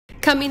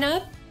Coming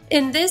up,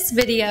 in this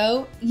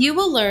video, you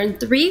will learn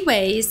 3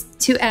 ways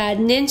to add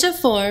Ninja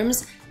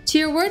Forms to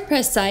your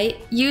WordPress site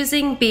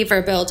using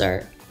Beaver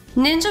Builder.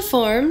 Ninja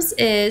Forms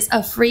is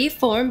a free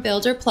form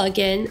builder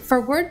plugin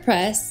for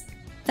WordPress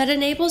that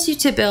enables you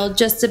to build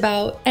just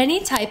about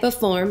any type of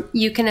form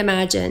you can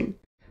imagine,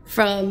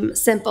 from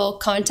simple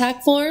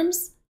contact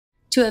forms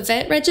to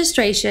event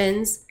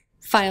registrations,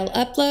 file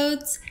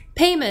uploads,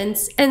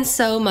 payments, and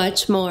so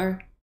much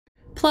more.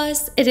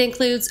 Plus, it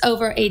includes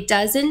over a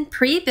dozen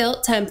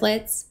pre-built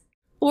templates,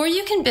 or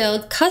you can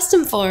build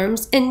custom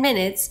forms in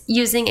minutes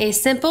using a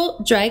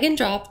simple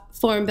drag-and-drop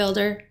form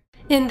builder.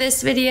 In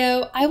this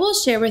video, I will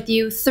share with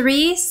you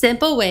 3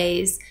 simple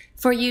ways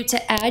for you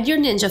to add your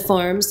Ninja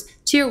Forms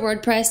to your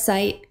WordPress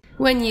site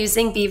when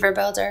using Beaver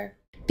Builder.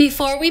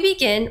 Before we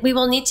begin, we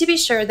will need to be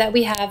sure that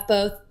we have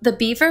both the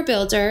Beaver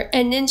Builder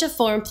and Ninja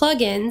Form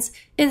plugins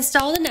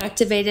installed and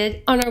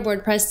activated on our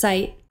WordPress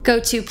site.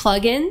 Go to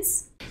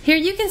Plugins. Here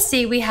you can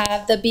see we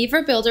have the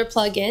Beaver Builder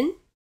plugin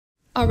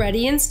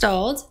already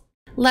installed.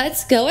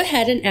 Let's go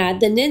ahead and add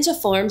the Ninja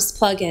Forms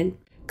plugin.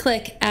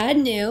 Click Add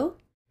New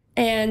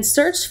and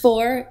search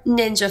for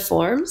Ninja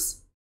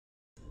Forms.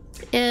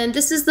 And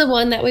this is the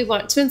one that we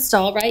want to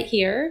install right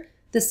here,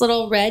 this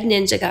little red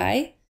ninja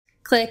guy.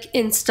 Click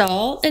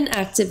Install and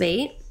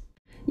Activate.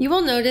 You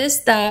will notice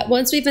that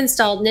once we've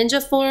installed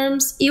Ninja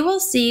Forms, you will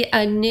see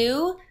a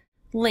new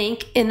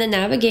link in the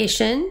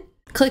navigation.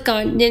 Click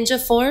on Ninja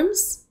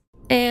Forms.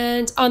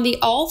 And on the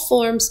All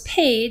Forms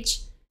page,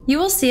 you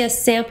will see a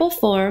sample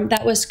form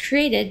that was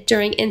created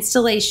during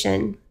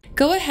installation.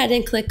 Go ahead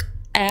and click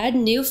Add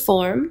New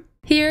Form.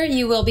 Here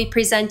you will be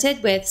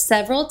presented with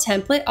several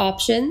template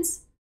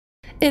options.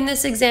 In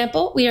this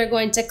example, we are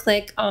going to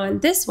click on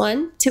this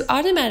one to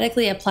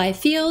automatically apply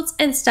fields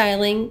and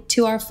styling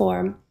to our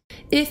form.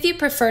 If you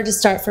prefer to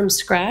start from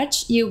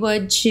scratch, you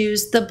would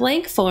choose the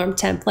blank form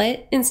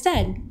template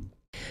instead.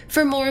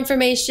 For more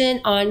information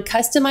on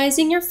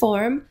customizing your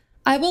form,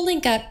 I will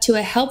link up to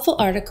a helpful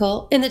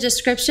article in the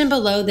description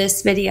below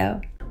this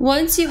video.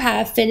 Once you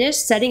have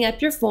finished setting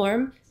up your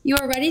form, you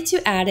are ready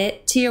to add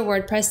it to your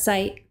WordPress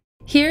site.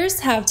 Here's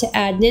how to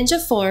add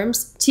Ninja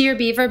Forms to your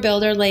Beaver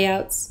Builder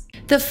layouts.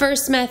 The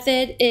first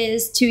method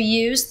is to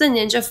use the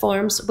Ninja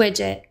Forms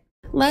widget.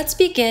 Let's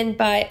begin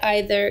by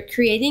either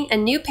creating a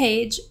new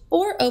page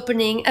or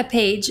opening a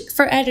page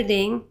for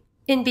editing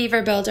in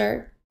Beaver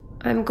Builder.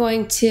 I'm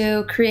going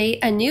to create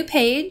a new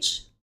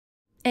page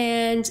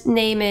and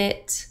name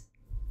it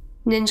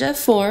Ninja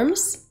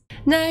Forms.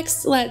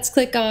 Next, let's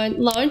click on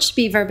Launch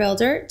Beaver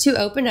Builder to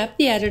open up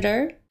the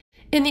editor.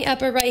 In the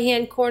upper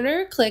right-hand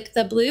corner, click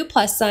the blue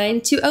plus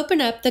sign to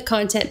open up the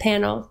content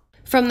panel.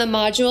 From the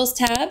Modules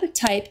tab,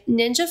 type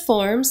Ninja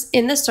Forms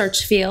in the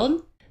search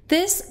field.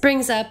 This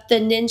brings up the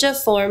Ninja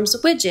Forms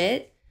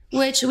widget,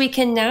 which we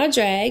can now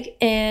drag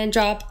and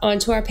drop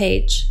onto our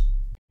page.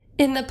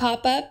 In the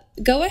pop-up,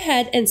 go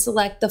ahead and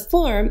select the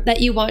form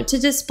that you want to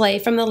display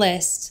from the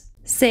list.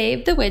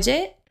 Save the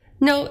widget.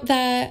 Note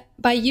that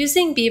by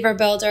using Beaver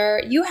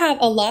Builder, you have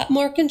a lot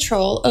more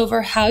control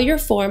over how your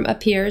form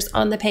appears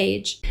on the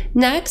page.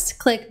 Next,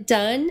 click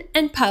Done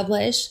and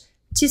Publish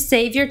to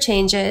save your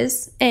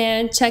changes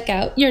and check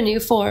out your new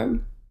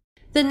form.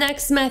 The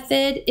next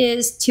method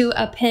is to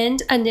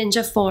append a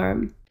Ninja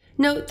form.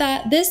 Note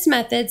that this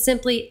method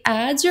simply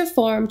adds your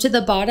form to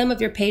the bottom of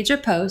your page or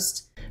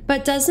post,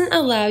 but doesn't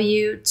allow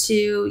you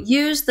to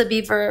use the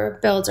Beaver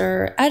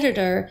Builder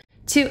editor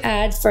to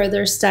add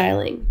further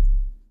styling.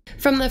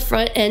 From the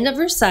front end of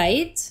your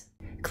site,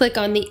 click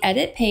on the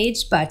Edit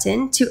Page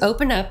button to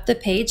open up the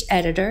page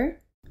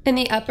editor. In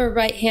the upper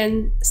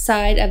right-hand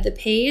side of the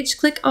page,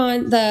 click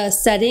on the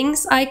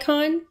Settings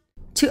icon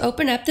to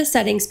open up the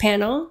Settings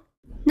panel.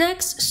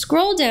 Next,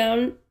 scroll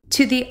down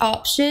to the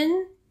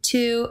option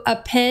to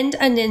append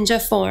a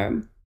Ninja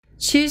form.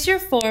 Choose your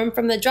form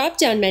from the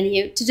drop-down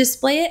menu to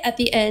display it at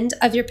the end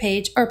of your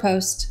page or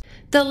post.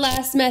 The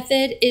last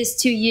method is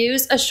to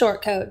use a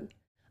shortcode.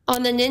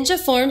 On the Ninja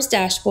Forms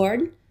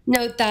dashboard,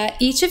 note that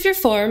each of your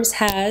forms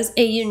has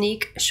a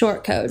unique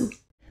shortcode.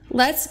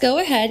 Let's go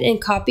ahead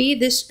and copy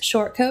this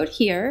shortcode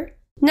here.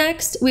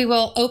 Next, we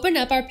will open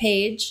up our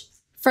page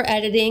for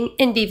editing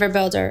in Beaver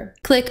Builder.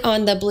 Click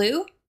on the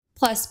blue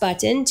plus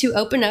button to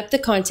open up the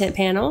content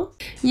panel.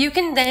 You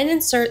can then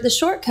insert the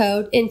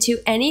shortcode into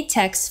any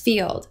text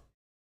field.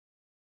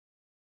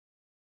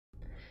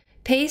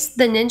 Paste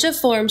the Ninja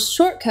Forms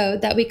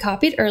shortcode that we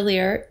copied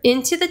earlier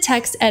into the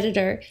text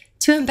editor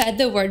to embed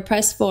the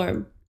WordPress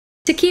form.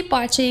 To keep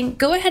watching,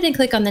 go ahead and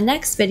click on the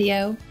next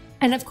video.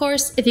 And of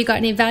course, if you got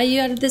any value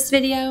out of this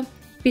video,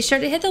 be sure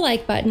to hit the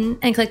like button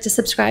and click to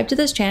subscribe to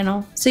this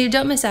channel so you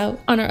don't miss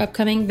out on our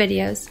upcoming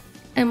videos.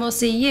 And we'll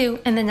see you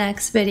in the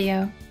next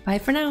video. Bye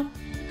for now.